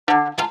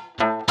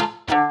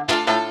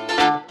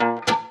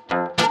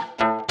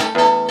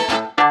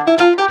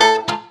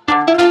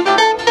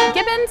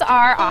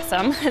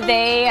awesome.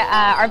 They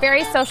are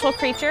very social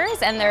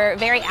creatures and they're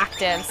very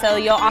active. So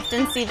you'll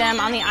often see them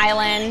on the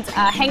island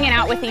hanging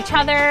out with each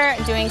other,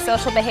 doing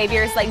social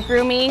behaviors like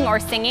grooming or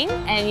singing.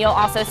 And you'll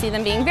also see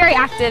them being very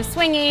active,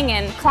 swinging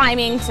and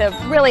climbing to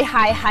really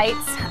high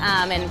heights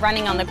and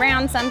running on the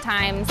ground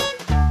sometimes.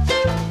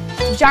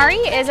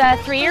 Jari is a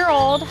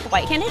 3-year-old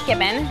white-handed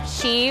gibbon.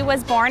 She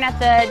was born at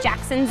the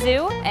Jackson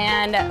Zoo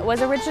and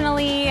was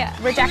originally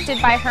rejected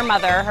by her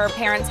mother. Her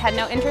parents had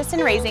no interest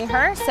in raising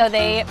her, so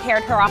they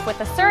paired her off with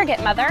a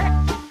surrogate mother.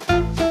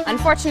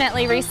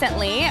 Unfortunately,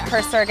 recently,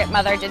 her surrogate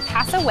mother did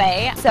pass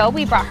away, so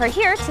we brought her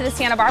here to the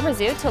Santa Barbara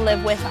Zoo to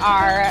live with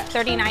our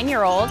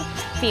 39-year-old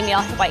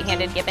female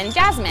white-handed gibbon,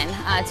 Jasmine,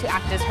 to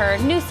act as her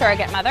new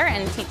surrogate mother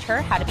and teach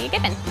her how to be a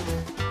gibbon.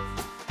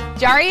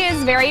 Jari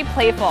is very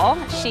playful.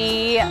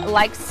 She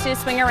likes to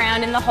swing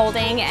around in the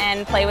holding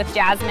and play with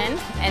Jasmine,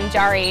 and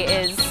Jari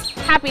is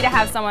happy to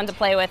have someone to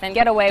play with and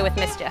get away with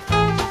mischief.